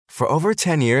For over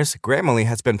 10 years, Grammarly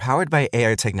has been powered by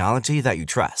AI technology that you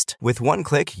trust. With one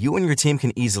click, you and your team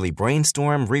can easily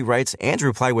brainstorm, rewrite, and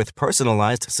reply with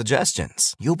personalized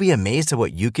suggestions. You'll be amazed at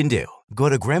what you can do. Go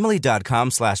to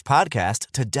Grammarly.com/podcast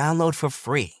to download for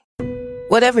free.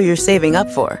 Whatever you're saving up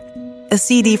for, a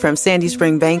CD from Sandy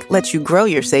Spring Bank lets you grow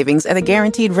your savings at a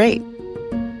guaranteed rate.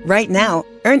 Right now,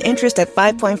 earn interest at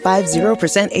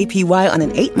 5.50% APY on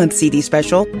an 8-month CD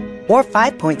special or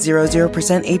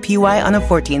 5.00% APY on a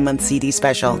 14-month CD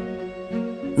special.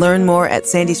 Learn more at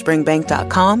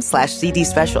sandyspringbank.com/CD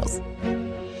specials.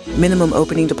 Minimum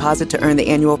opening deposit to earn the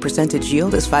annual percentage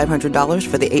yield is $500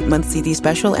 for the 8-month CD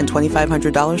special and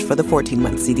 $2,500 for the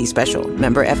 14-month CD special.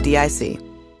 Member FDIC.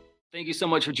 Thank you so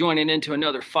much for joining into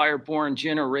another Fireborn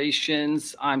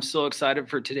Generations. I'm so excited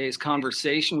for today's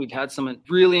conversation. We've had some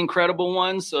really incredible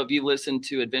ones. So if you listen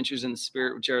to Adventures in the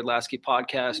Spirit with Jared Lasky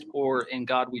podcast or In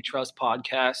God We Trust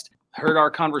podcast, heard our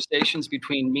conversations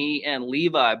between me and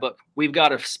Levi, but we've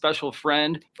got a special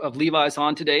friend of Levi's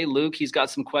on today, Luke. He's got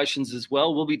some questions as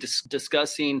well. We'll be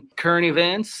discussing current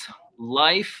events,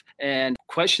 life, and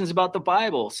questions about the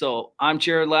Bible. So I'm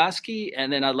Jared Lasky,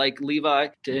 and then I'd like Levi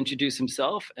to introduce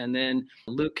himself, and then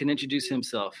Luke can introduce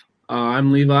himself.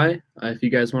 I'm Levi. If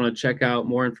you guys want to check out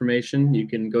more information, you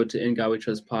can go to In God We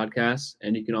Trust podcast,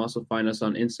 and you can also find us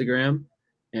on Instagram.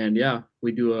 And yeah,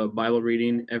 we do a Bible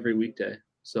reading every weekday.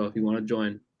 So if you want to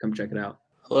join, come check it out.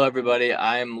 Hello, everybody.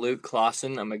 I'm Luke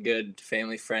Clausen. I'm a good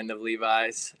family friend of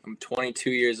Levi's. I'm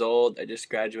 22 years old. I just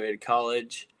graduated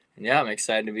college. And yeah, I'm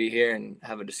excited to be here and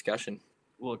have a discussion.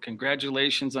 Well,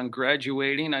 congratulations on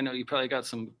graduating. I know you probably got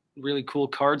some really cool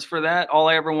cards for that. All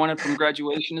I ever wanted from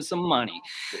graduation is some money.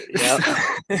 Yep.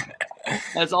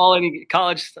 That's all any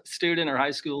college student or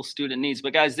high school student needs.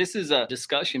 But guys, this is a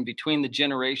discussion between the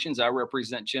generations. I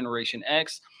represent Generation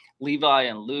X. Levi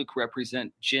and Luke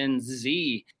represent Gen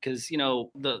Z, because, you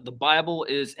know, the Bible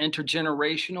is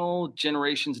intergenerational.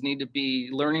 Generations need to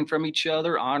be learning from each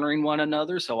other, honoring one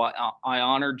another. So I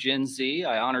honor Gen Z.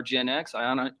 I honor Gen X.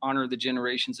 I honor the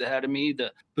generations ahead of me,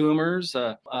 the boomers,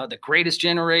 the greatest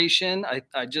generation.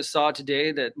 I just saw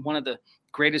today that one of the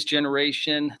greatest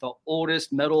generation, the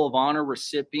oldest Medal of Honor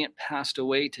recipient, passed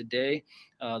away today.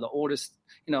 The oldest,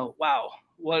 you know, wow,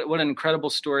 what an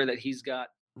incredible story that he's got.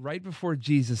 Right before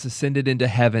Jesus ascended into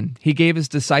heaven, he gave his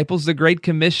disciples the Great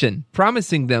Commission,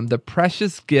 promising them the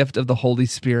precious gift of the Holy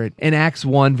Spirit. In Acts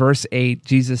 1, verse 8,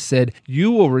 Jesus said, "You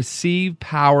will receive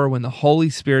power when the Holy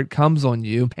Spirit comes on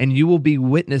you, and you will be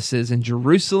witnesses in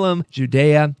Jerusalem,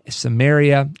 Judea,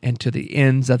 Samaria, and to the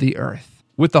ends of the earth."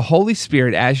 With the Holy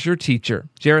Spirit as your teacher,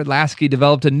 Jared Lasky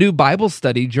developed a new Bible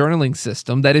study journaling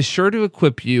system that is sure to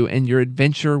equip you in your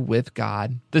adventure with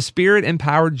God. The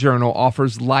Spirit-Empowered Journal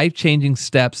offers life-changing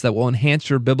steps that will enhance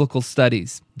your biblical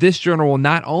studies. This journal will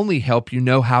not only help you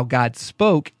know how God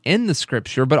spoke in the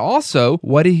Scripture, but also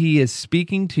what He is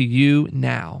speaking to you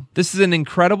now. This is an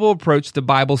incredible approach to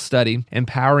Bible study,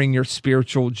 empowering your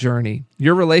spiritual journey.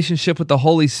 Your relationship with the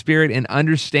Holy Spirit and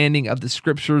understanding of the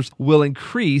Scriptures will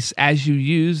increase as you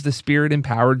use the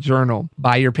Spirit-Empowered Journal.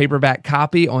 Buy your paperback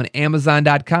copy on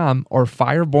Amazon.com or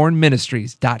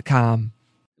FirebornMinistries.com.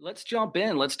 Let's jump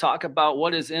in. Let's talk about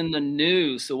what is in the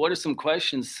news. So what are some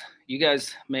questions you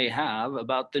guys may have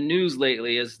about the news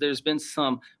lately? As there's been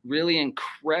some really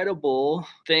incredible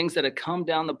things that have come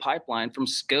down the pipeline from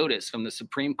SCOTUS, from the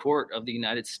Supreme Court of the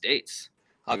United States.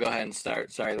 I'll go ahead and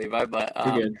start. Sorry, Levi. But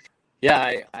You're good.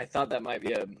 yeah, I thought that might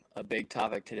be a big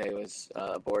topic today was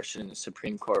abortion and the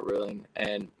Supreme Court ruling.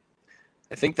 And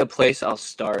I think the place I'll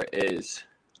start is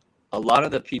a lot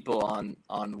of the people on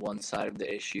one side of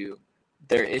the issue,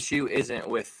 their issue isn't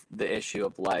with the issue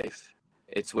of life.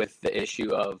 It's with the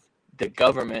issue of the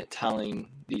government telling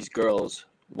these girls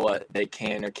what they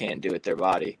can or can't do with their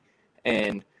body.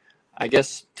 And I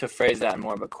guess to phrase that in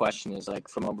more of a question is like,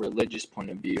 from a religious point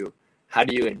of view, how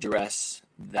do you address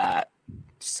that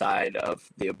side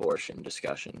of the abortion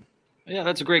discussion? Yeah,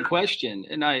 that's a great question.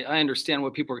 And I understand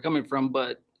where people are coming from,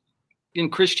 but in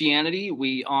Christianity,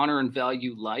 we honor and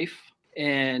value life.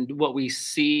 And what we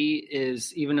see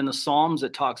is, even in the Psalms,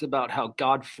 it talks about how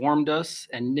God formed us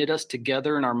and knit us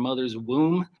together in our mother's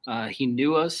womb. He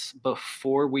knew us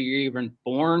before we were even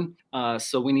born.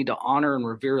 So we need to honor and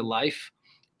revere life.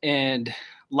 And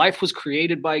life was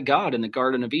created by God in the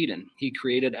Garden of Eden. He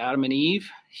created Adam and Eve.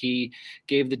 He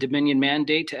gave the dominion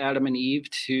mandate to Adam and Eve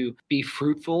to be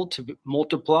fruitful, to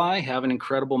multiply, have an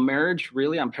incredible marriage.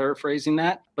 Really, I'm paraphrasing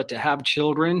that, but to have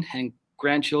children and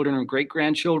grandchildren and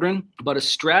great-grandchildren. But a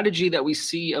strategy that we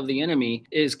see of the enemy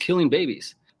is killing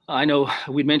babies. I know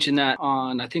we mentioned that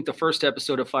on, I think, the first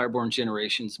episode of Fireborn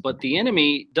Generations, but the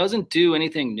enemy doesn't do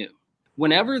anything new.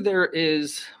 Whenever there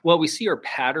is, what we see are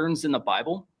patterns in the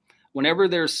Bible. Whenever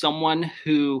there's someone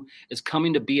who is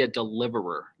coming to be a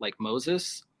deliverer, like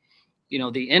Moses,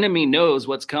 the enemy knows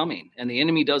what's coming and the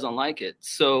enemy doesn't like it.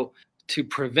 So to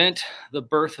prevent the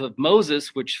birth of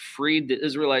Moses, which freed the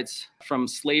Israelites from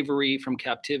slavery, from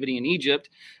captivity in Egypt,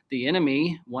 the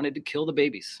enemy wanted to kill the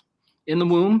babies in the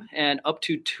womb and up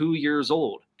to 2 years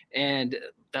old. And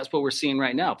that's what we're seeing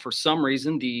right now. For some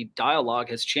reason, the dialogue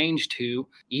has changed to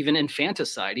even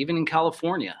infanticide. Even in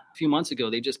California, a few months ago,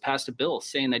 they just passed a bill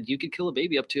saying that you could kill a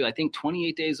baby up to, I think,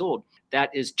 28 days old.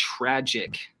 That is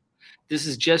tragic. This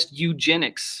is just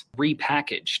eugenics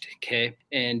repackaged, okay?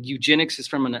 And eugenics is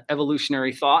from an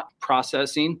evolutionary thought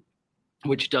processing,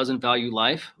 which doesn't value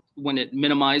life. When it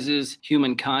minimizes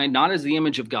humankind, not as the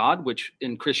image of God, which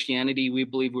in Christianity, we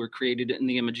believe we're created in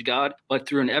the image of God, but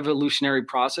through an evolutionary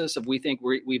process of we think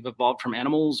we've evolved from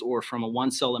animals or from a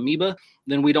one-cell amoeba,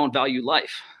 then we don't value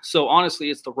life. So honestly,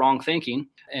 it's the wrong thinking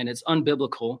and it's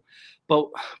unbiblical. But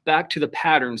back to the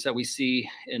patterns that we see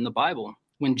in the Bible.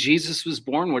 When Jesus was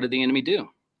born, what did the enemy do?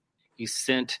 He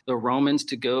sent the Romans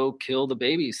to go kill the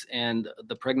babies and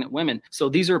the pregnant women. So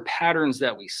these are patterns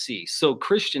that we see. So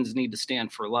Christians need to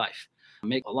stand for life.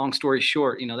 Make a long story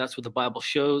short, that's what the Bible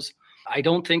shows. I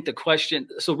don't think the question,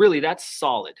 so really that's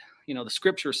solid. The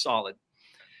scripture is solid.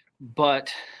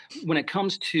 But when it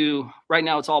comes to, right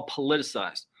now it's all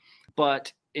politicized.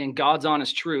 But in God's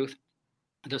honest truth,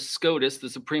 the SCOTUS, the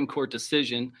Supreme Court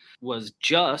decision, was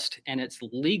just and it's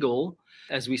legal.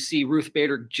 As we see Ruth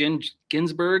Bader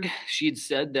Ginsburg, she'd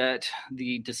said that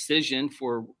the decision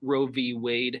for Roe v.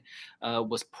 Wade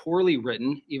was poorly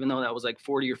written, even though that was like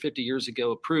 40 or 50 years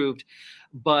ago approved.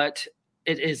 But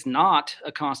it is not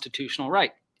a constitutional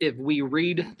right. If we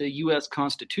read the U.S.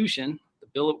 Constitution,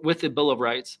 the Bill of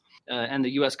Rights and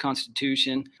the U.S.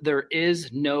 Constitution, there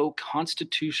is no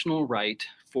constitutional right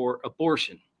for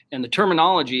abortion. And the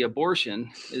terminology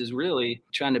abortion is really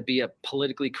trying to be a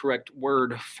politically correct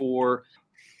word for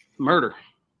murder.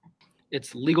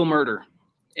 It's legal murder.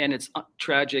 And it's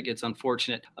tragic. It's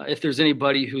unfortunate. If there's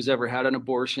anybody who's ever had an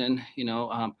abortion,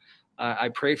 I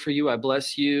pray for you. I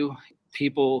bless you.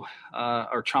 People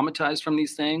are traumatized from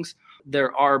these things.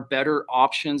 There are better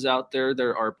options out there.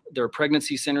 There are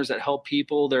pregnancy centers that help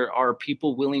people. There are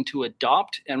people willing to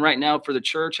adopt. And right now for the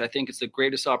church, I think it's the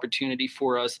greatest opportunity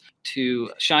for us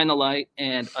to shine the light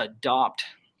and adopt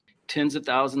tens of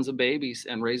thousands of babies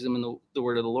and raise them in the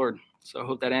word of the Lord. So I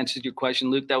hope that answers your question,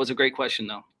 Luke. That was a great question,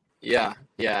 though. Yeah,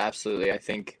 absolutely. I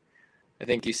think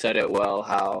you said it well,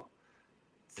 how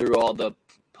through all the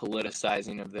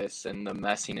politicizing of this and the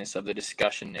messiness of the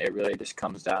discussion, it really just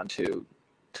comes down to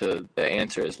the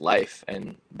answer is life,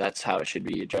 and that's how it should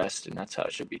be addressed, and that's how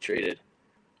it should be treated.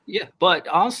 Yeah, but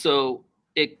also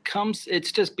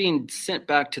it's just being sent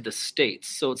back to the states.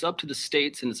 So it's up to the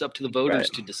states and it's up to the voters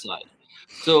to decide.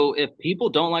 So if people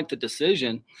don't like the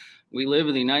decision, we live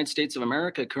in the United States of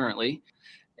America currently,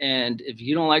 and if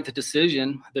you don't like the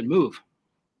decision, then move.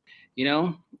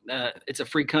 It's a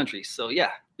free country. So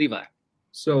yeah, Levi.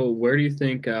 So where do you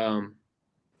think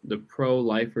the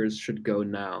pro-lifers should go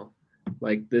now?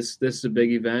 Like this is a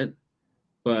big event,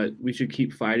 but we should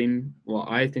keep fighting. Well,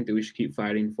 I think that we should keep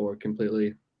fighting for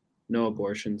completely no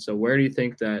abortion. So where do you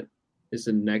think that is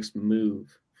the next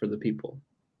move for the people?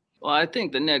 Well, I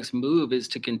think the next move is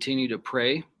to continue to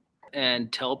pray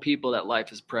and tell people that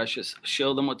life is precious.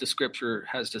 Show them what the scripture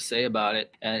has to say about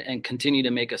it and continue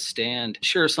to make a stand.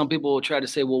 Sure, some people will try to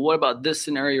say, well, what about this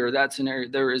scenario or that scenario?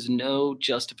 There is no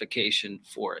justification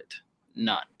for it.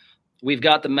 None. We've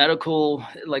got the medical,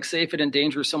 like say if it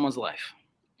endangers someone's life.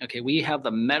 Okay, we have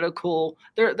the medical,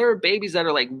 there are babies that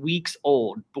are like weeks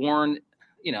old, born,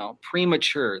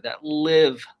 premature, that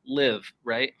live,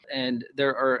 right? And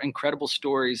there are incredible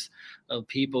stories of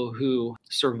people who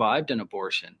survived an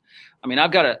abortion. I mean,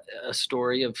 I've got a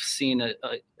story of seeing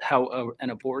how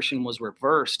an abortion was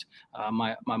reversed.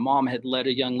 My mom had led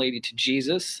a young lady to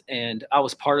Jesus, and I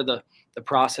was part of the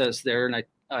process there, and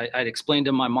I'd explained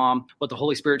to my mom what the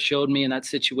Holy Spirit showed me in that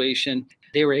situation.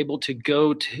 They were able to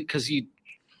go to, because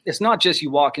it's not just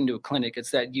you walk into a clinic,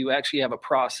 it's that you actually have a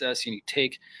process and you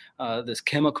take this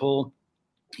chemical,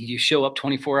 you show up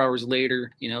 24 hours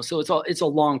later, so it's a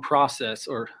long process,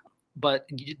 but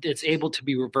it's able to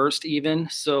be reversed even.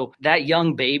 So that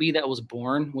young baby that was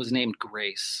born was named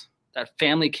Grace. That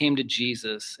family came to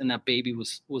Jesus, and that baby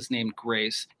was named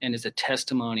Grace, and is a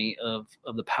testimony of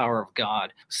the power of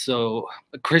God. So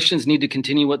Christians need to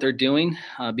continue what they're doing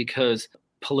because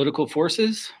political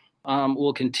forces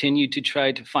will continue to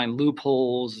try to find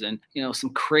loopholes and,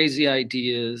 some crazy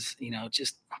ideas,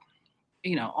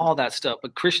 all that stuff.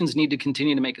 But Christians need to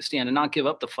continue to make a stand and not give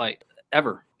up the fight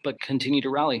ever. but continue to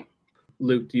rally.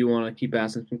 Luke, do you want to keep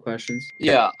asking some questions?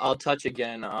 Yeah, I'll touch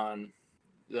again on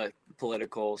the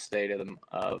political state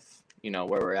of where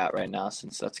we're at right now,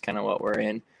 since that's kind of what we're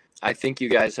in. I think you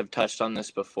guys have touched on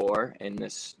this before in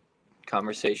this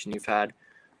conversation you've had,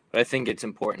 but I think it's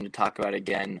important to talk about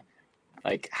again.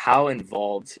 Like, how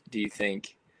involved do you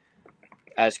think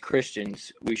as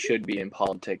Christians we should be in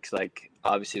politics? Like,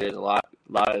 obviously there's a lot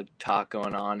of talk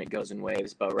going on. It goes in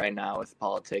waves, but right now with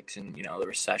politics and the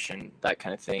recession, that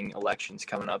kind of thing, elections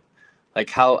coming up, like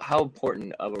how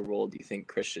important of a role do you think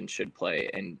Christians should play,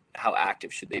 and how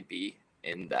active should they be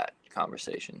in that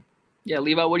conversation? Yeah,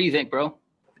 Levi, what do you think, bro?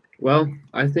 Well,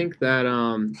 I think that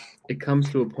it comes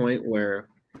to a point where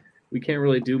we can't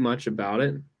really do much about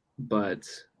it, but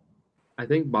I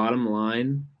think bottom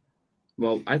line,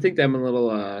 well, I think I'm a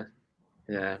little,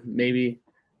 maybe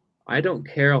I don't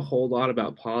care a whole lot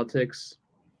about politics,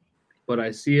 but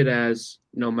I see it as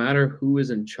no matter who is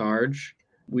in charge,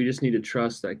 we just need to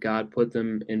trust that God put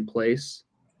them in place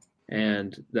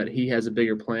and that he has a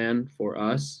bigger plan for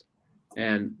us.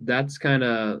 And that's kind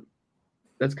of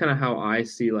how I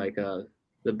see like the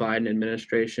Biden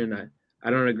administration. I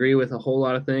don't agree with a whole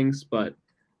lot of things, but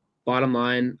bottom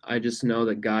line, I just know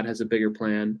that God has a bigger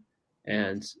plan.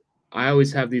 And I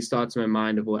always have these thoughts in my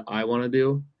mind of what I want to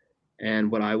do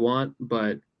and what I want,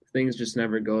 but things just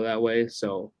never go that way.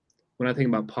 So when I think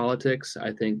about politics,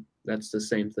 I think that's the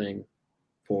same thing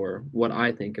for what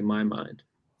I think in my mind.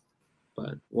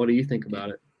 But what do you think about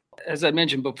it? As I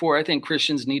mentioned before, I think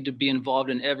Christians need to be involved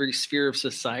in every sphere of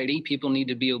society. People need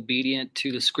to be obedient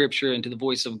to the scripture and to the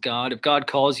voice of God. If God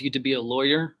calls you to be a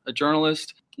lawyer, a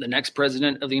journalist, the next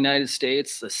president of the United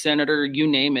States, a senator, you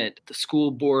name it, the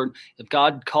school board, if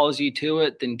God calls you to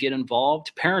it, then get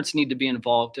involved. Parents need to be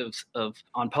involved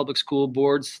on public school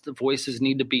boards. The voices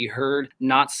need to be heard,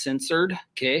 not censored.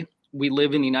 Okay. We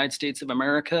live in the United States of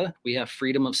America. We have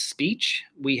freedom of speech.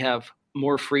 We have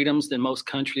more freedoms than most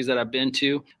countries that I've been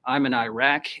to. I'm an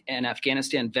Iraq and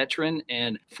Afghanistan veteran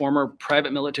and former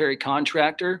private military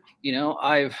contractor.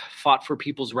 I've fought for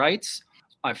people's rights.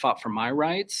 I fought for my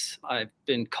rights. I've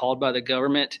been called by the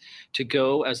government to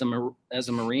go as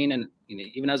a Marine and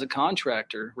even as a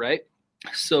contractor, right?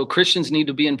 So Christians need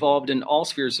to be involved in all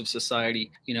spheres of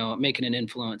society, making an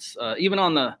influence. Even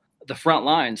on the front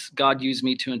lines, God used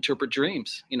me to interpret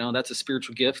dreams. That's a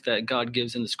spiritual gift that God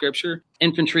gives in the scripture.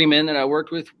 Infantrymen that I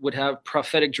worked with would have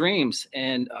prophetic dreams,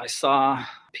 and I saw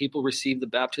people receive the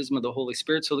baptism of the Holy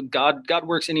Spirit. So God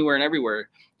works anywhere and everywhere.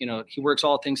 He works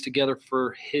all things together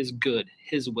for his good,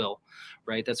 his will,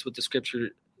 right? That's what the scripture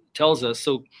tells us.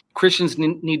 So Christians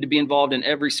need to be involved in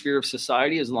every sphere of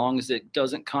society as long as it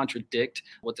doesn't contradict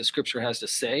what the scripture has to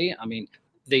say. I mean,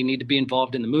 they need to be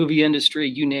involved in the movie industry,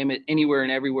 you name it, anywhere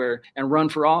and everywhere, and run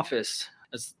for office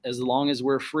as long as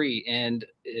we're free. And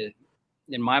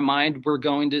in my mind, we're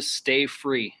going to stay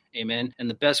free. Amen. And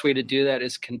the best way to do that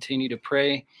is continue to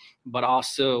pray, but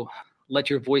also let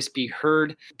your voice be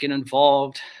heard, get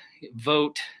involved,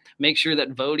 vote. Make sure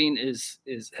that voting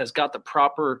has got the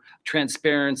proper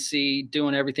transparency,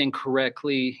 doing everything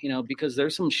correctly, because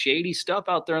there's some shady stuff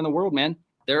out there in the world, man.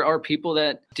 There are people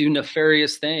that do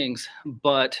nefarious things,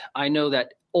 but I know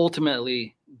that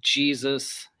ultimately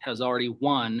Jesus has already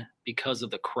won because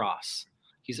of the cross.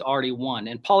 He's already won.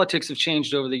 And politics have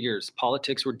changed over the years.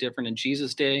 Politics were different in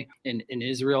Jesus' day. In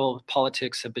Israel,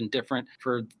 politics have been different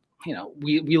for,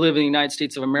 we live in the United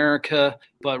States of America,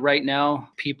 but right now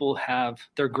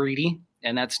they're greedy.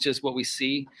 And that's just what we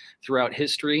see throughout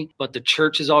history. But the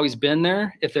church has always been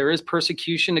there. If there is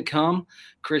persecution to come,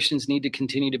 Christians need to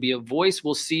continue to be a voice.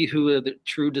 We'll see who are the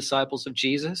true disciples of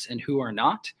Jesus and who are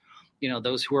not.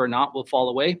 Those who are not will fall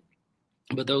away.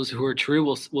 But those who are true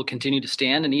will continue to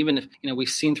stand. And even if, we've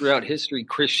seen throughout history,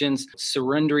 Christians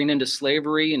surrendering into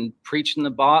slavery and preaching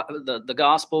the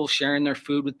gospel, sharing their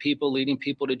food with people, leading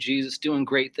people to Jesus, doing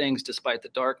great things despite the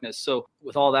darkness. So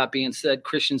with all that being said,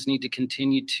 Christians need to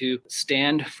continue to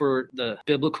stand for the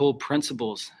biblical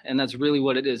principles. And that's really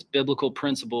what it is, biblical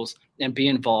principles, and be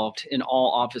involved in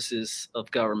all offices of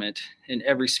government, in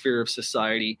every sphere of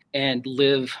society, and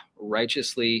live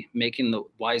righteously, making the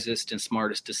wisest and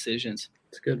smartest decisions.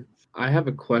 That's good. I have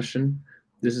a question.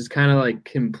 This is kind of like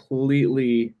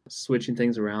completely switching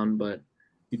things around, but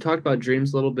you talked about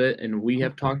dreams a little bit, and we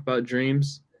have talked about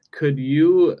dreams. Could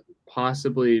you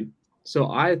possibly,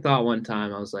 so I thought one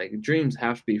time, I was like, dreams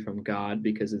have to be from God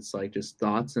because it's like just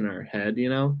thoughts in our head,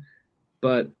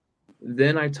 but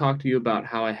then I talked to you about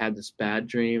how I had this bad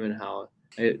dream and how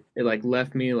it like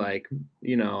left me like,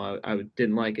 I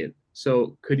didn't like it.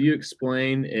 So could you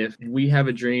explain, if we have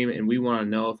a dream and we want to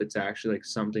know if it's actually like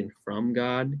something from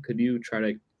God, could you try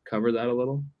to cover that a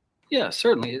little? Yeah,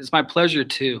 certainly. It's my pleasure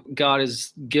to. God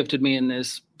has gifted me in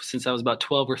this since I was about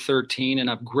 12 or 13, and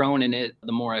I've grown in it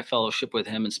the more I fellowship with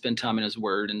him and spend time in his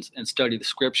word and study the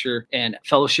scripture and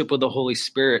fellowship with the Holy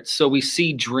Spirit. So we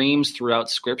see dreams throughout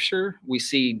scripture. We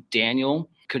see Daniel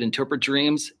could interpret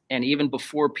dreams. And even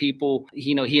before people,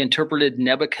 he interpreted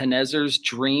Nebuchadnezzar's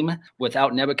dream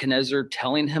without Nebuchadnezzar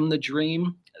telling him the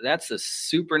dream. That's a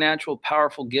supernatural,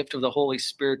 powerful gift of the Holy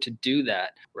Spirit to do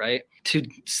that, right? To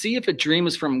see if a dream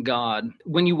is from God.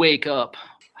 When you wake up,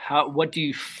 what do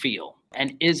you feel?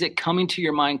 And is it coming to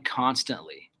your mind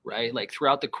constantly, right? Like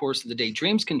throughout the course of the day,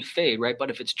 dreams can fade, right?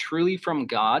 But if it's truly from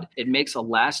God, it makes a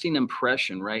lasting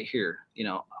impression right here,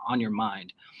 on your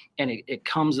mind. And it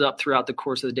comes up throughout the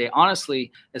course of the day.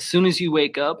 Honestly, as soon as you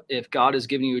wake up, if God is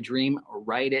giving you a dream,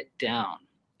 write it down.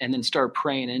 And then start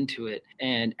praying into it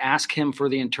and ask him for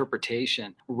the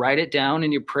interpretation. Write it down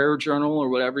in your prayer journal or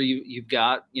whatever you've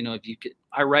got. If you could,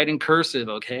 I write in cursive,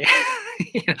 okay?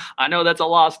 I know that's a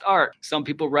lost art. Some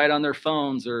people write on their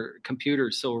phones or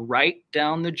computers. So write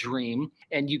down the dream,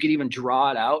 and you could even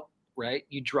draw it out, right?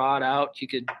 You draw it out. You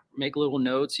could make little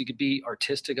notes. You could be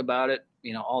artistic about it,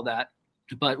 all that.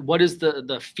 But what is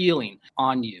the feeling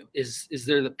on you? Is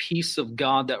there the peace of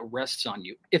God that rests on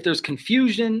you? If there's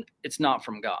confusion, it's not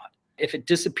from God. If it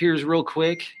disappears real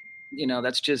quick,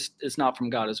 it's not from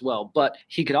God as well. But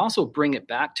he could also bring it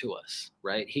back to us,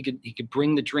 right? He could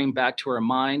bring the dream back to our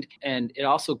mind, and it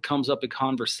also comes up in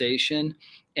conversation,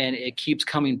 and it keeps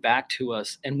coming back to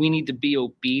us, and we need to be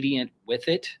obedient with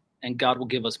it, and God will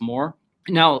give us more.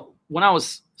 Now, when I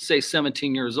was, say,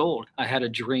 17 years old, I had a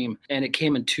dream, and it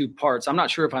came in two parts. I'm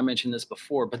not sure if I mentioned this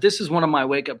before, but this is one of my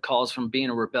wake-up calls from being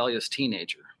a rebellious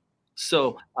teenager.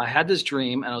 So I had this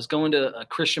dream, and I was going to a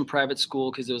Christian private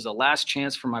school because it was the last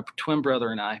chance for my twin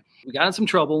brother and I. We got in some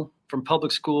trouble from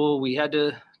public school. We had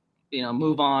to,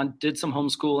 move on, did some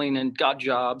homeschooling and got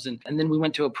jobs. And then we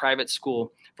went to a private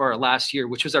school for our last year,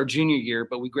 which was our junior year,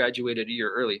 but we graduated a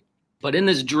year early. But in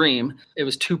this dream, it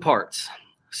was two parts.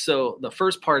 So the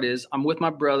first part is I'm with my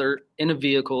brother in our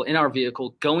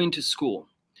vehicle, going to school.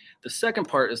 The second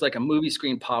part is like a movie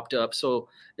screen popped up. So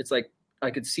it's like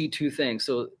I could see two things.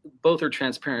 So both are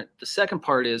transparent. The second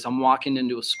part is I'm walking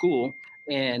into a school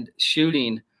and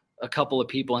shooting a couple of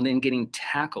people and then getting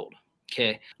tackled.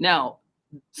 Okay. Now,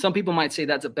 some people might say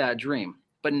that's a bad dream,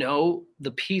 but no,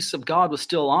 the peace of God was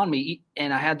still on me.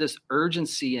 And I had this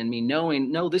urgency in me knowing,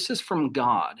 no, this is from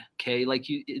God. Okay.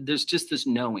 There's just this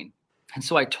knowing. And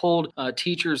so I told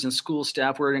teachers and school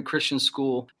staff, we're in a Christian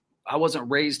school. I wasn't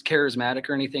raised charismatic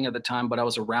or anything at the time, but I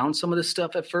was around some of this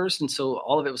stuff at first. And so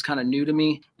all of it was kind of new to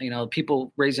me.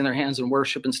 People raising their hands in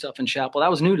worship and stuff in chapel, that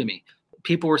was new to me.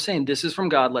 People were saying, this is from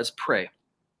God, let's pray.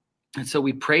 And so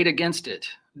we prayed against it.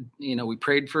 We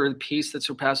prayed for the peace that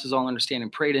surpasses all understanding,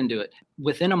 prayed into it.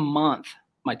 Within a month,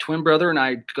 my twin brother and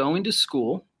I going to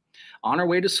school, on our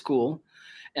way to school.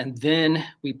 And then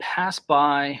we pass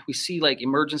by, we see like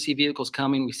emergency vehicles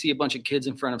coming. We see a bunch of kids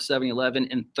in front of 7-Eleven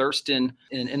in Thurston,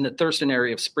 in the Thurston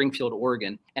area of Springfield,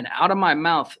 Oregon. And out of my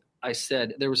mouth, I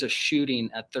said, there was a shooting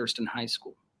at Thurston High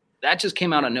School. That just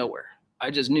came out of nowhere.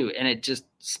 I just knew. And it just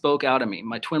spoke out of me.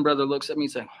 My twin brother looks at me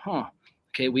and says,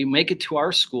 okay, we make it to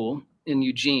our school in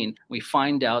Eugene. We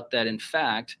find out that in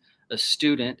fact, a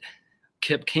student,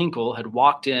 Kip Kinkle, had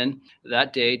walked in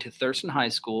that day to Thurston High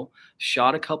School,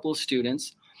 shot a couple of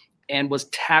students, and was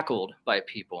tackled by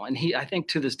people. And I think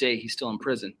to this day, he's still in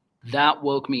prison. That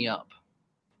woke me up.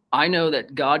 I know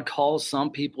that God calls some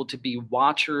people to be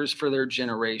watchers for their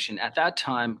generation. At that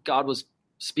time, God was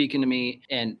speaking to me,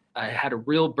 and I had a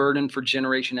real burden for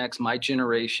Generation X, my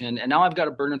generation. And now I've got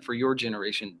a burden for your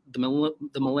generation, the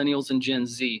millennials and Gen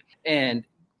Z. And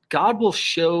God will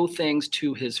show things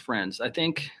to his friends. I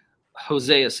think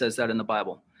Hosea says that in the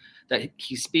Bible, that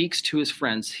he speaks to his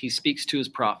friends, he speaks to his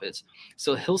prophets.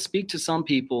 So he'll speak to some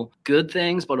people good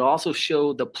things, but also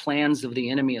show the plans of the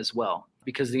enemy as well.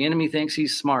 Because the enemy thinks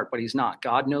he's smart, but he's not.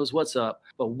 God knows what's up,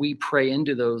 but we pray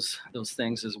into those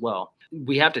things as well.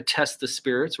 We have to test the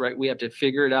spirits, right? We have to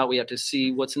figure it out. We have to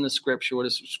see what's in the scripture. What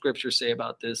does scripture say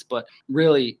about this? But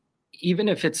really, even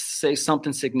if it's, say,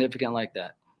 something significant like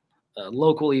that, a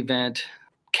local event,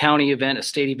 county event, a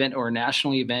state event, or a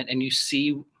national event, and you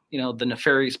see the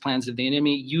nefarious plans of the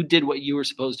enemy, you did what you were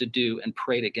supposed to do and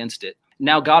prayed against it.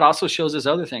 Now, God also shows us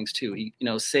other things too.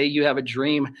 Say you have a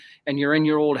dream and you're in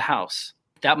your old house.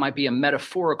 That might be a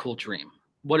metaphorical dream.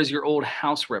 what does your old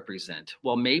house represent?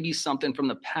 Well, maybe something from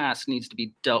the past needs to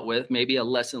be dealt with. Maybe a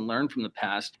lesson learned from the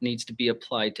past needs to be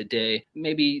applied today.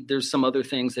 Maybe there's some other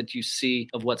things that you see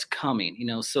of what's coming,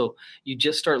 so you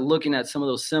just start looking at some of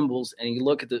those symbols and you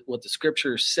look at what the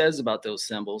scripture says about those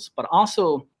symbols, but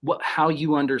also how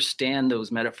you understand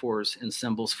those metaphors and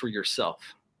symbols for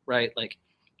yourself, right? Like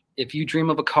if you dream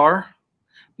of a car,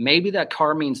 maybe that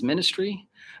car means ministry.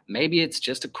 Maybe it's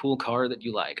just a cool car that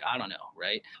you like. I don't know,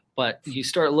 right? But you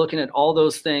start looking at all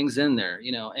those things in there,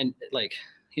 and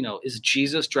is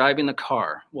Jesus driving the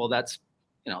car? Well, that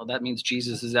means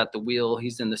Jesus is at the wheel.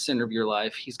 He's in the center of your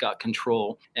life. He's got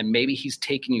control. And maybe he's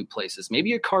taking you places. Maybe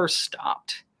your car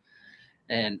stopped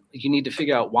and you need to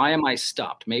figure out, why am I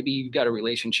stopped? Maybe you've got a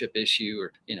relationship issue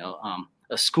or,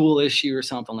 a school issue or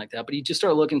something like that. But you just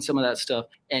start looking at some of that stuff,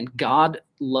 and God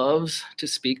loves to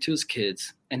speak to his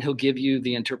kids, and he'll give you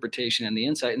the interpretation and the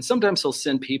insight. And sometimes he'll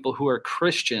send people who are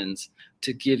Christians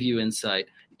to give you insight,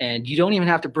 and you don't even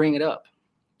have to bring it up.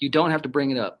 You don't have to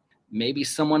bring it up. Maybe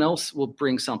someone else will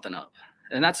bring something up.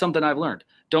 And that's something I've learned.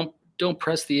 Don't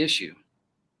press the issue.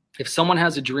 If someone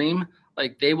has a dream,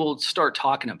 like, they will start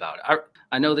talking about it.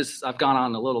 I know this, I've gone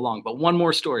on a little long, but one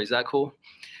more story. Is that cool?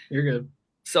 You're good.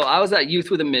 So I was at Youth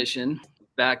with a Mission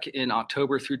back in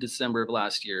October through December of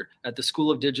last year at the School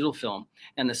of Digital Film.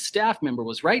 And the staff member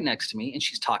was right next to me, and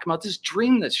she's talking about this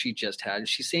dream that she just had.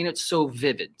 She's saying it's so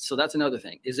vivid. So that's another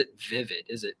thing. Is it vivid?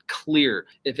 Is it clear?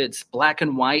 If it's black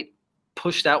and white,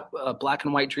 push that black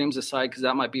and white dreams aside, because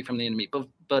that might be from the enemy.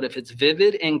 But if it's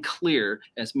vivid and clear,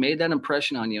 and it's made that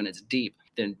impression on you and it's deep,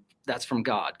 then that's from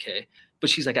God, okay? But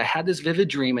she's like, I had this vivid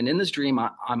dream, and in this dream,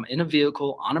 I'm in a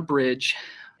vehicle on a bridge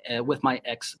with my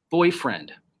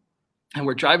ex-boyfriend. And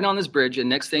we're driving on this bridge, and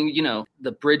next thing you know,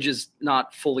 the bridge is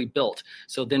not fully built.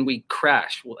 So then we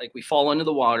crash, we fall into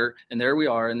the water, and there we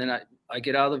are. And then I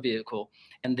get out of the vehicle,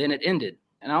 and then it ended.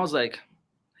 And I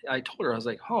told her,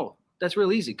 oh, that's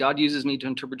real easy. God uses me to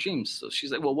interpret dreams. So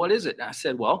she's like, well, what is it? And I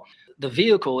said, well, the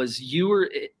vehicle is you were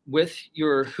with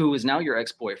who is now your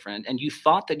ex-boyfriend, and you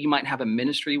thought that you might have a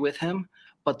ministry with him,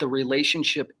 but the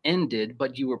relationship ended,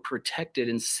 but you were protected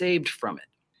and saved from it.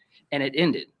 And it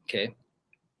ended, okay?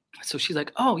 So she's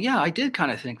like, oh, yeah, I did kind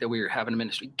of think that we were having a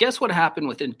ministry. Guess what happened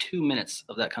within 2 minutes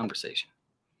of that conversation?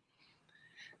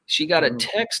 She got a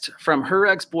text from her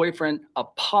ex-boyfriend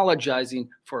apologizing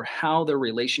for how their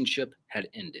relationship had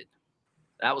ended.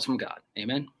 That was from God.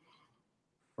 Amen.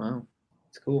 Wow.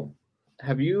 It's cool.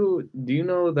 Do you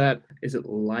know that, is it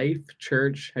Life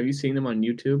Church? Have you seen them on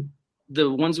YouTube? The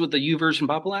ones with the YouVersion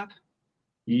Bible app?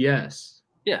 Yes.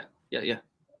 Yeah.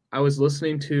 I was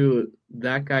listening to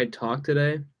that guy talk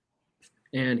today,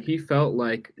 and he felt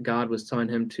like God was telling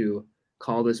him to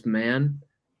call this man.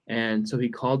 And so he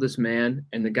called this man,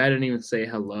 and the guy didn't even say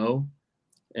hello.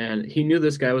 And he knew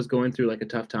this guy was going through like a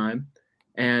tough time.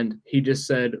 And he just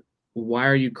said, why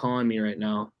are you calling me right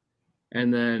now?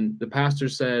 And then the pastor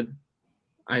said,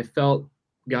 I felt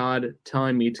God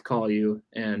telling me to call you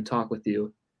and talk with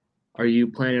you. Are you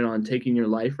planning on taking your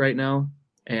life right now?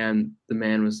 And the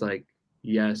man was like,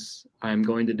 yes, I'm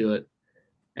going to do it.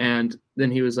 And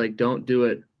then he was like, don't do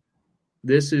it.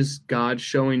 This is God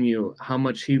showing you how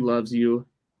much he loves you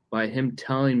by him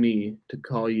telling me to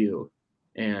call you.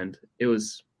 And it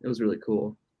was really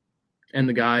cool. And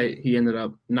the guy, he ended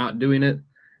up not doing it.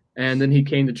 And then he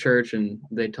came to church and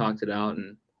they talked it out.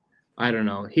 And I don't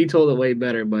know, he told it way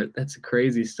better, but that's a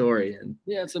crazy story. And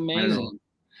yeah, it's amazing.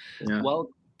 Yeah. Well,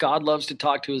 God loves to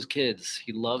talk to his kids.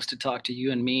 He loves to talk to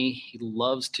you and me. He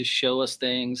loves to show us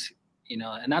things,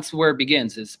 and that's where it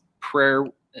begins, is prayer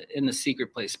in the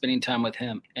secret place, spending time with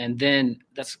him. And then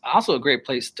that's also a great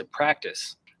place to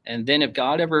practice. And then if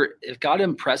God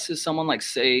impresses someone, like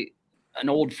say an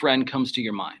old friend comes to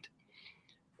your mind,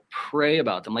 pray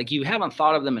about them. Like you haven't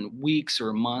thought of them in weeks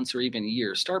or months or even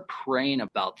years. Start praying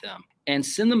about them and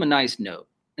send them a nice note.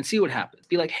 And see what happens.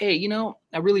 Be like, hey,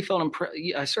 I really felt impressed.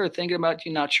 I started thinking about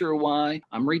you, not sure why.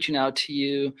 I'm reaching out to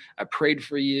you. I prayed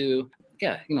for you.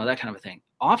 Yeah, that kind of a thing.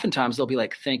 Oftentimes they'll be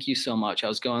like, thank you so much. I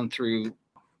was going through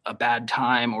a bad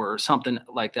time or something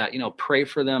like that. Pray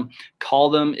for them. Call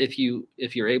them if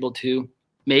you're able to.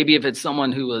 Maybe if it's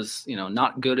someone who was,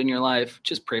 not good in your life,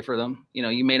 just pray for them.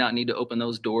 You may not need to open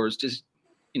those doors. Just,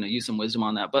 use some wisdom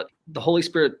on that. But the Holy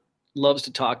Spirit loves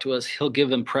to talk to us. He'll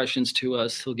give impressions to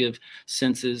us. He'll give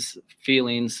senses,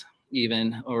 feelings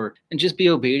even, and just be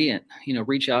obedient,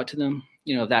 reach out to them,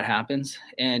 if that happens,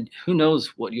 and who knows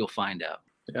what you'll find out.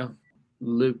 Yeah.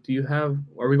 Luke,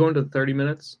 are we going to 30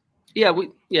 minutes? Yeah, we're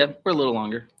a little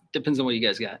longer. Depends on what you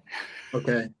guys got.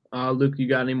 Okay. Luke, you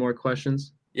got any more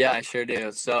questions? Yeah, I sure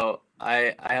do. So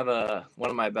I have one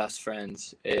of my best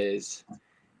friends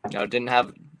Didn't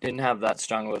have that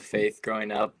strong of a faith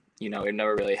growing up. We've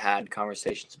never really had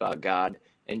conversations about God.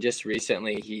 And just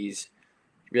recently, he's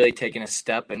really taken a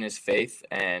step in his faith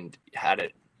and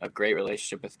had a great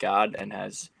relationship with God and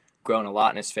has grown a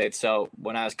lot in his faith. So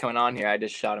when I was coming on here, I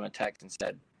just shot him a text and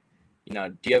said,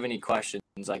 do you have any questions,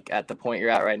 like at the point you're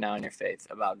at right now in your faith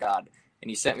about God? And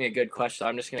he sent me a good question.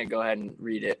 I'm just going to go ahead and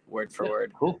read it word for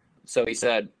word. Cool. So he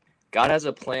said, God has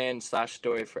a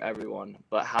plan/story for everyone,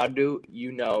 but how do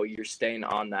you know you're staying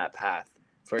on that path?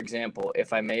 For example,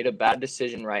 if I made a bad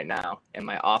decision right now, am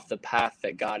I off the path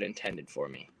that God intended for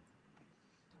me?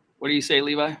 What do you say,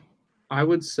 Levi? I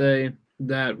would say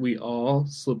that we all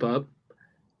slip up,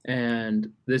 and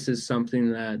this is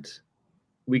something that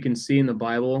we can see in the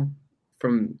Bible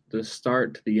from the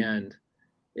start to the end.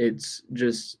 It's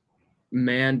just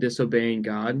man disobeying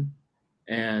God,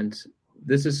 and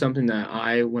this is something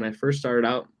that when I first started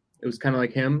out, it was kind of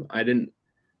like him. I didn't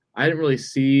really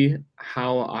see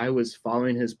how I was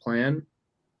following his plan,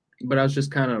 but I was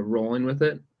just kind of rolling with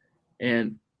it.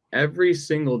 And every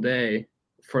single day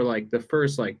for like the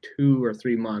first like 2 or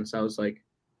 3 months, I was like,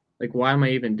 why am I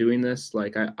even doing this?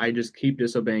 Like, I just keep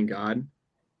disobeying God.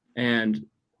 And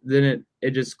then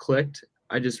it just clicked.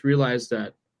 I just realized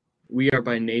that we are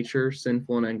by nature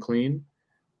sinful and unclean.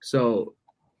 So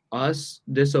us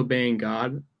disobeying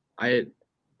God,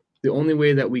 the only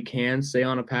way that we can stay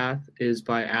on a path is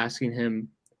by asking him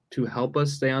to help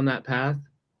us stay on that path.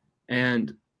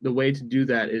 And the way to do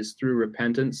that is through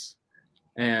repentance.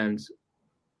 And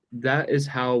that is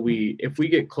how if we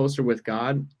get closer with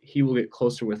God, he will get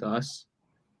closer with us.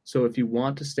 So if you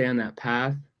want to stay on that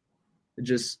path,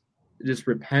 just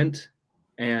repent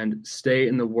and stay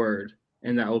in the word,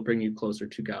 and that will bring you closer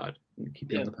to God and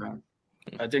keep you on the path.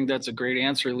 I think that's a great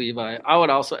answer, Levi. I would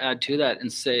also add to that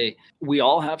and say we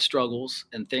all have struggles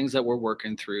and things that we're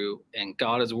working through, and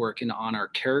God is working on our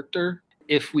character.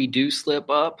 If we do slip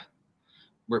up,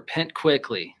 repent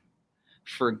quickly,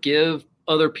 forgive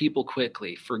other people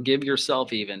quickly, forgive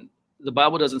yourself even. The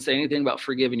Bible doesn't say anything about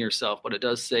forgiving yourself, but it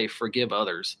does say forgive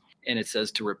others. And it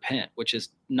says to repent, which is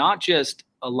not just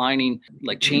aligning,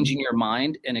 like changing your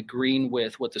mind and agreeing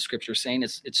with what the scripture is saying.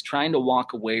 It's trying to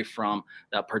walk away from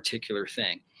that particular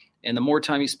thing. And the more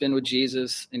time you spend with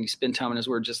Jesus and you spend time in his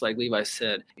word, just like Levi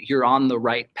said, you're on the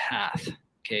right path.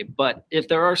 Okay. But if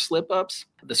there are slip ups,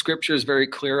 the scripture is very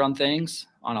clear on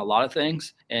a lot of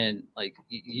things. And like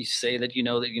you say that,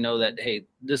 hey,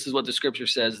 this is what the scripture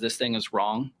says. This thing is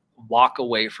wrong. Walk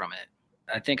away from it.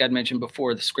 I think I'd mentioned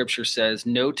before, the scripture says,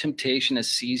 no temptation has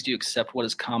seized you except what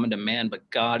is common to man, but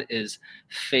God is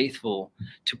faithful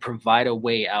to provide a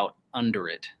way out under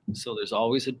it. So there's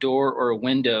always a door or a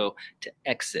window to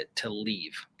exit, to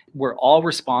leave. We're all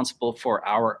responsible for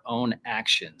our own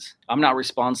actions. I'm not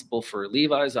responsible for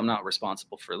Levi's. I'm not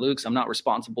responsible for Luke's. I'm not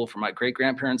responsible for my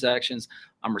great-grandparents' actions.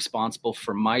 I'm responsible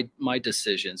for my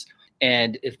decisions.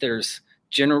 And if there's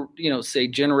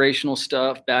generational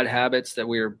stuff, bad habits that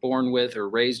we are born with or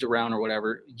raised around or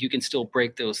whatever, you can still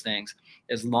break those things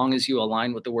as long as you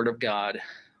align with the word of God,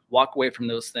 walk away from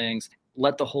those things,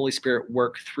 let the Holy Spirit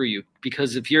work through you.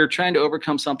 Because if you're trying to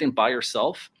overcome something by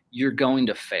yourself, you're going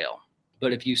to fail.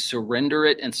 But if you surrender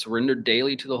it and surrender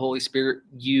daily to the Holy Spirit,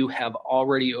 you have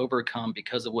already overcome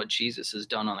because of what Jesus has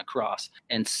done on the cross.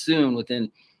 And soon, within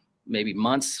maybe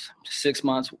months, 6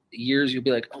 months, years, you'll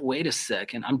be like, oh, wait a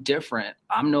second, I'm different.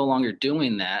 I'm no longer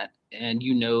doing that. And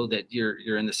you know that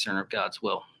you're in the center of God's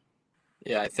will.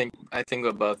 Yeah, I think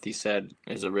what both you said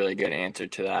is a really good answer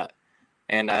to that.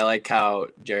 And I like how,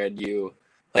 Jared,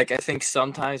 I think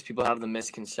sometimes people have the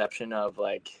misconception of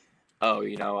like, oh,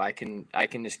 I can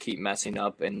just keep messing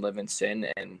up and live in sin,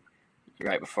 and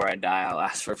right before I die, I'll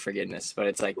ask for forgiveness. But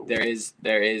it's like there is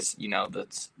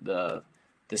that's the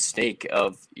stake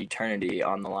of eternity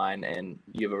on the line, and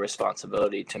you have a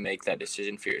responsibility to make that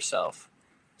decision for yourself.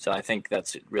 So I think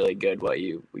that's really good what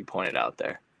we pointed out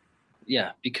there.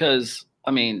 Yeah, because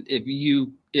I mean, if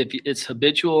it's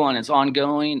habitual and it's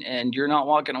ongoing and you're not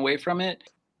walking away from it,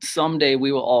 someday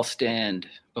we will all stand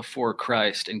before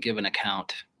Christ and give an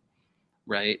account,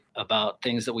 right, about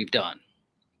things that we've done.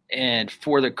 And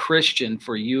for the Christian,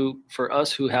 for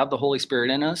us who have the Holy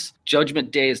Spirit in us,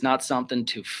 Judgment Day is not something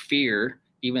to fear,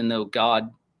 even though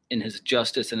God in his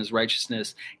justice and his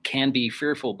righteousness can be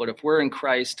fearful. But if we're in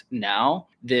Christ now,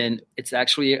 then it's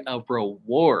actually a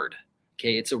reward.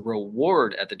 Okay, it's a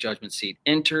reward at the judgment seat.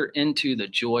 Enter into the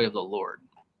joy of the Lord.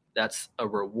 That's a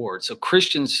reward. So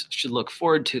Christians should look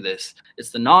forward to this. It's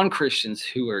the non-Christians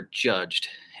who are judged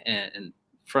and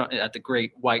at the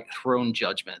great white throne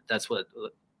judgment. That's what the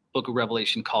book of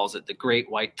Revelation calls it, the great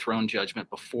white throne judgment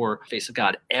before the face of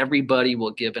God. Everybody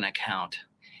will give an account.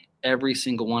 every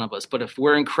single one of us. But if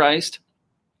we're in Christ,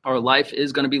 our life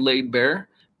is going to be laid bare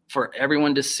for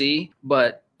everyone to see.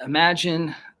 But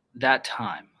imagine that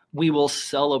time. We will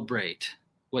celebrate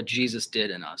what Jesus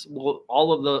did in us.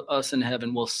 All of us in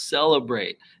heaven will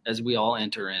celebrate as we all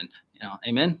enter in.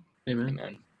 Amen. Amen.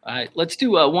 Amen. All right, let's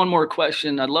do one more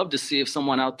question. I'd love to see if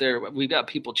someone out there, we've got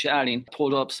people chatting,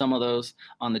 pulled up some of those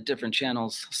on the different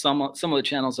channels. Some of the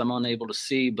channels I'm unable to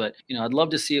see, but I'd love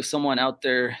to see if someone out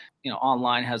there,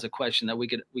 online has a question that we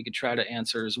could try to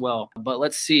answer as well. But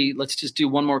let's just do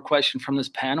one more question from this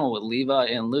panel with Levi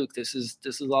and Luke. This is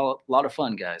a lot of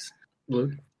fun, guys.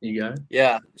 Luke, you got it?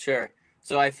 Yeah, sure.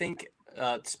 So I think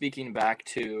speaking back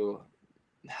to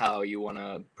how you want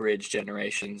to bridge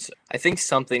generations, I think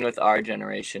something with our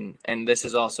generation, and this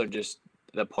is also just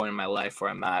the point in my life where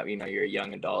I'm at, you're a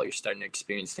young adult, you're starting to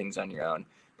experience things on your own.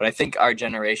 But I think our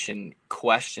generation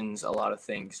questions a lot of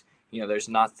things. There's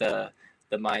not the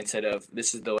mindset of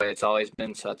this is the way it's always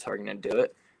been, so that's how we're going to do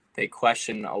it. They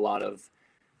question a lot of,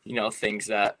 things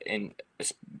that, in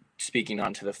speaking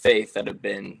onto the faith, that have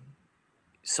been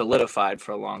solidified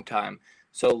for a long time.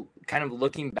 So kind of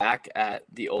looking back at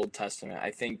the Old Testament,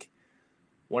 I think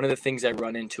one of the things I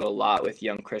run into a lot with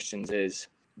young Christians is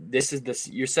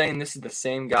you're saying this is the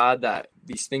same God, that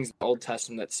these things in the Old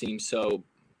Testament that seem so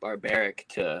barbaric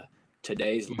to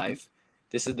today's life,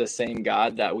 this is the same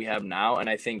God that we have now. And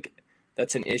I think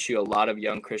that's an issue a lot of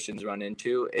young Christians run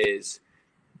into, is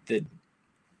the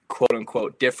quote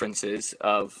unquote differences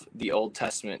of the Old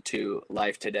Testament to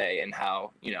life today, and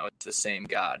how, it's the same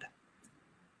God.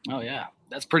 Oh yeah,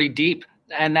 that's pretty deep,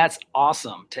 and that's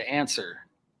awesome to answer.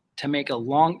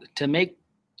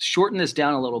 Shorten this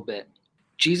down a little bit.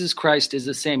 Jesus Christ is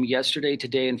the same yesterday,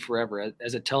 today, and forever,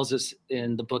 as it tells us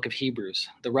in the book of Hebrews.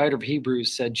 The writer of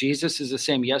Hebrews said Jesus is the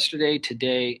same yesterday,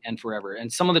 today, and forever.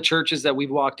 And some of the churches that we've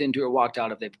walked into or walked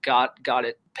out of, they've got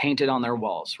it painted on their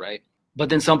walls, right? But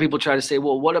then some people try to say,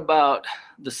 well, what about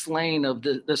the slaying of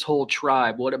this whole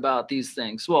tribe? What about these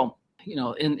things? Well,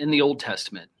 in the Old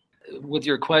Testament, with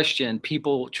your question,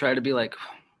 people try to be like,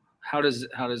 how does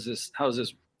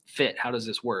this fit? How does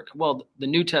this work? Well, the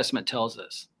New Testament tells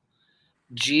us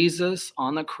Jesus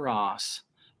on the cross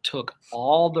took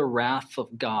all the wrath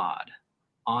of God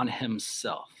on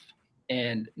himself.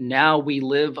 And now we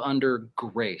live under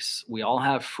grace. We all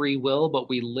have free will, but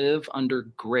we live under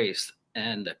grace.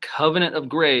 And the covenant of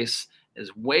grace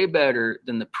is way better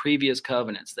than the previous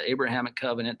covenants, the Abrahamic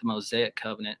covenant, the Mosaic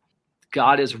covenant.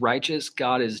 God is righteous.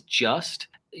 God is just.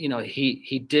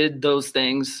 He did those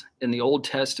things in the Old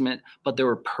Testament, but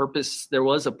there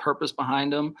was a purpose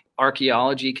behind them.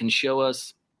 Archaeology can show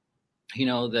us,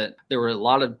 that there were a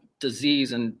lot of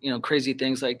disease and, crazy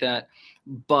things like that.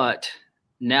 But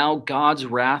now God's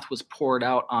wrath was poured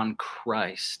out on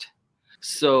Christ.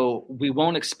 So we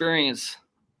won't experience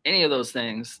any of those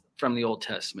things from the Old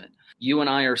Testament. You and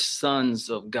I are sons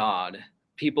of God.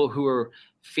 People who are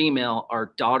female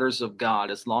are daughters of God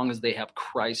as long as they have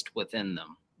Christ within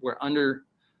them. We're under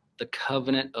the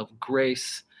covenant of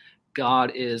grace.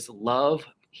 God is love.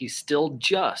 He's still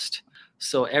just.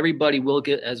 So everybody will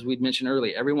get, as we mentioned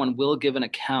earlier, everyone will give an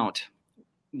account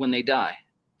when they die.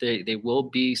 They will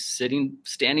be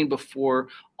standing before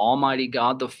Almighty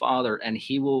God the Father, and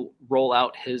he will roll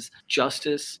out his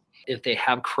justice. If they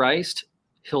have Christ,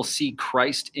 he'll see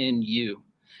Christ in you.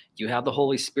 You have the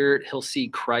Holy Spirit, he'll see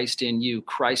Christ in you.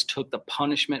 Christ took the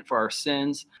punishment for our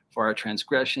sins, for our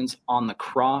transgressions on the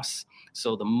cross.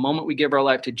 So the moment we give our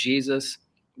life to Jesus,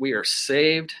 we are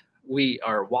saved. We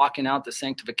are walking out the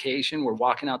sanctification. We're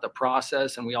walking out the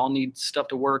process, and we all need stuff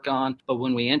to work on. But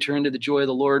when we enter into the joy of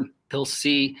the Lord, he'll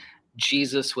see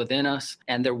Jesus within us,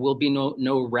 and there will be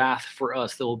no wrath for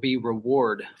us. There will be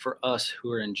reward for us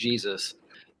who are in Jesus.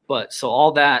 But so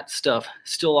all that stuff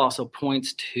still also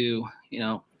points to,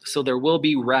 so there will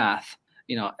be wrath,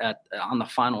 on the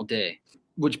final day,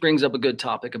 which brings up a good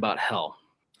topic about hell.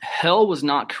 Hell was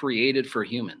not created for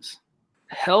humans.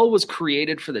 Hell was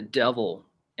created for the devil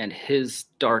and his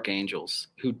dark angels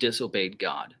who disobeyed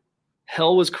God.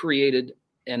 Hell was created,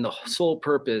 and the sole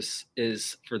purpose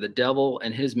is for the devil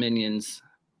and his minions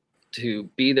to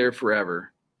be there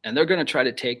forever. And they're going to try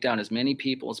to take down as many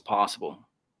people as possible.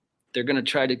 They're going to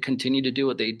try to continue to do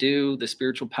what they do. The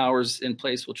spiritual powers in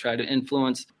place will try to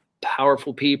influence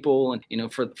powerful people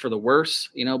and, for the worse,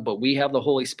 but we have the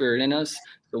Holy Spirit in us.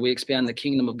 So we expand the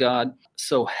kingdom of God.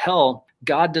 So hell,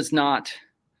 God is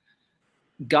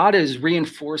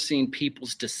reinforcing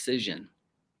people's decision.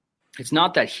 It's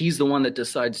not that he's the one that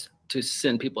decides to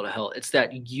send people to hell. It's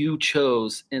that you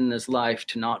chose in this life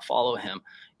to not follow him.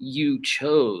 You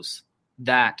chose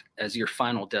that as your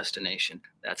final destination,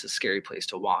 that's a scary place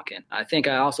to walk in. I think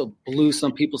I also blew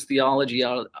some people's theology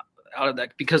out of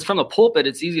that, because from the pulpit,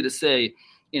 it's easy to say,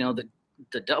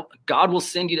 God will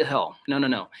send you to hell.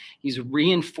 No. He's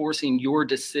reinforcing your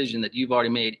decision that you've already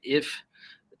made. If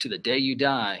to the day you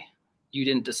die, you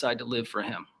didn't decide to live for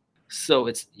him. So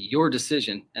it's your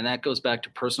decision. And that goes back to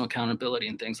personal accountability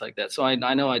and things like that. So I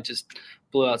know I just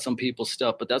blew out some people's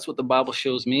stuff, but that's what the Bible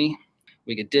shows me.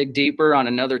 We could dig deeper on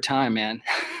another time, man.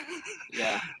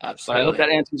 Yeah, absolutely. So I hope that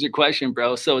answers your question,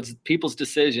 bro. So it's people's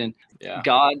decision.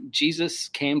 Yeah. Jesus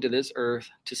came to this earth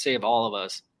to save all of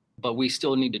us, but we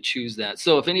still need to choose that.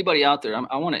 So if anybody out there,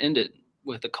 I want to end it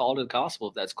with a call to the gospel,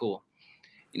 if that's cool.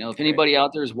 If anybody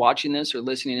out there is watching this or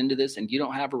listening into this and you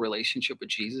don't have a relationship with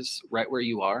Jesus right where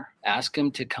you are, ask him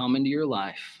to come into your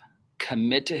life.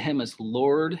 Commit to him as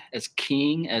Lord, as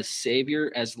King, as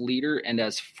Savior, as leader, and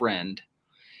as friend.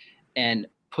 And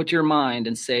put your mind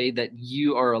and say that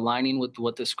you are aligning with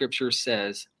what the scripture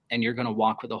says, and you're going to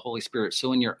walk with the Holy Spirit.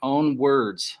 So in your own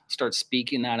words, start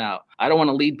speaking that out. I don't want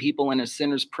to lead people in a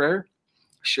sinner's prayer.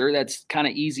 Sure, that's kind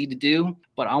of easy to do,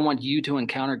 but I want you to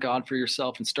encounter God for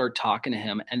yourself and start talking to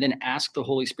him, and then ask the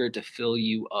Holy Spirit to fill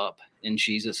you up in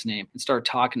Jesus' name, and start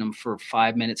talking to him for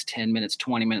 5 minutes, 10 minutes,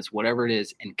 20 minutes, whatever it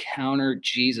is. Encounter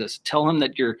Jesus. Tell him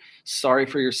that you're sorry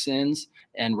for your sins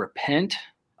and repent.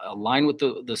 Align with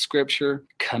the scripture,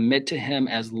 commit to him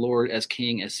as Lord, as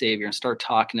King, as Savior, and start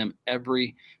talking to him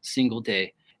every single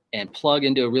day, and plug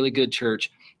into a really good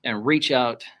church and reach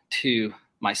out to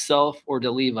myself or to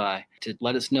Levi to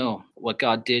let us know what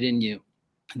God did in you.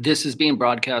 This is being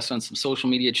broadcast on some social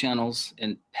media channels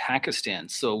in Pakistan.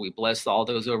 So we bless all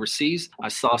those overseas. I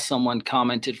saw someone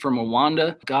commented from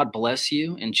Rwanda. God bless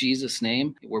you in Jesus'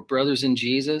 name. We're brothers in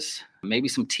Jesus. Maybe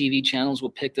some TV channels will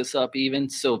pick this up even.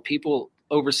 So people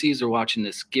overseas are watching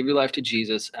this. Give your life to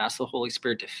Jesus. Ask the Holy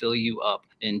Spirit to fill you up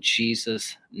in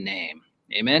Jesus' name.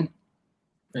 Amen.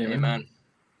 Amen.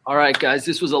 All right, guys,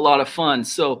 this was a lot of fun.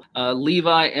 So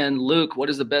Levi and Luke, what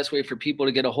is the best way for people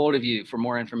to get a hold of you for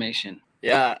more information?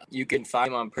 Yeah, you can find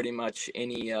him on pretty much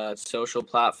any social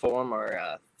platform,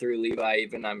 or through Levi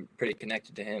even. I'm pretty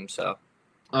connected to him. So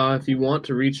if you want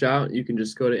to reach out, you can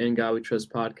just go to In God We Trust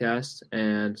Podcast,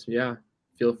 and yeah,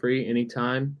 feel free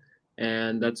anytime.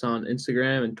 And that's on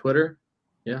Instagram and Twitter.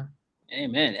 Yeah.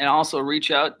 Amen. And also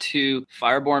reach out to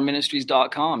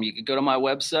firebornministries.com. You could go to my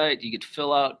website. You could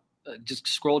fill out, just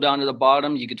scroll down to the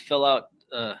bottom. You could fill out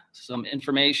some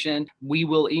information. We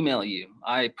will email you.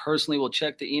 I personally will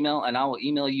check the email, and I will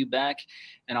email you back.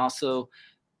 And also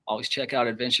always check out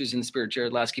Adventures in the Spirit,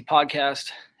 Jared Lasky podcast,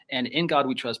 and In God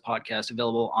We Trust podcast,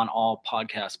 available on all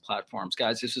podcast platforms.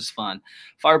 Guys, this was fun.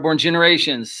 Fireborn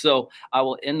Generations. So I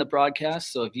will end the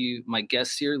broadcast. So if my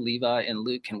guests here, Levi and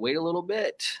Luke, can wait a little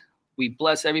bit. We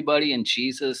bless everybody in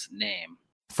Jesus' name.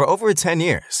 For over 10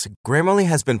 years, Grammarly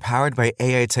has been powered by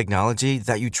AI technology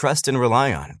that you trust and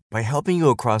rely on by helping you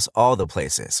across all the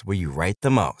places where you write the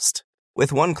most.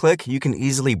 With one click, you can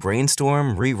easily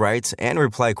brainstorm, rewrite, and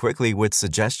reply quickly with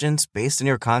suggestions based on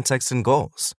your context and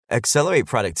goals. Accelerate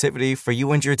productivity for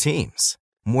you and your teams.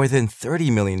 More than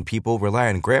 30 million people rely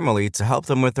on Grammarly to help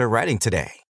them with their writing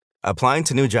today. Applying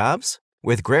to new jobs?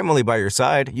 With Grammarly by your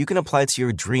side, you can apply to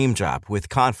your dream job with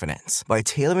confidence by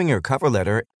tailoring your cover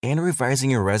letter and revising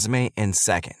your resume in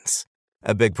seconds.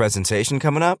 A big presentation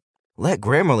coming up? Let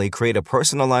Grammarly create a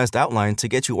personalized outline to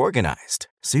get you organized,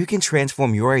 so you can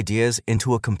transform your ideas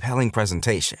into a compelling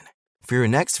presentation. For your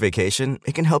next vacation,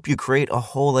 it can help you create a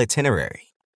whole itinerary.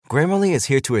 Grammarly is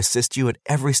here to assist you at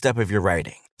every step of your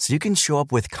writing, so you can show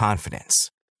up with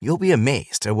confidence. You'll be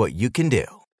amazed at what you can do.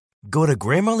 Go to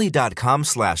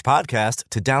Grammarly.com/podcast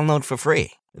to download for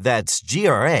free. That's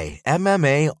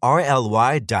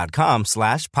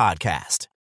GRAMMARLY.com/podcast.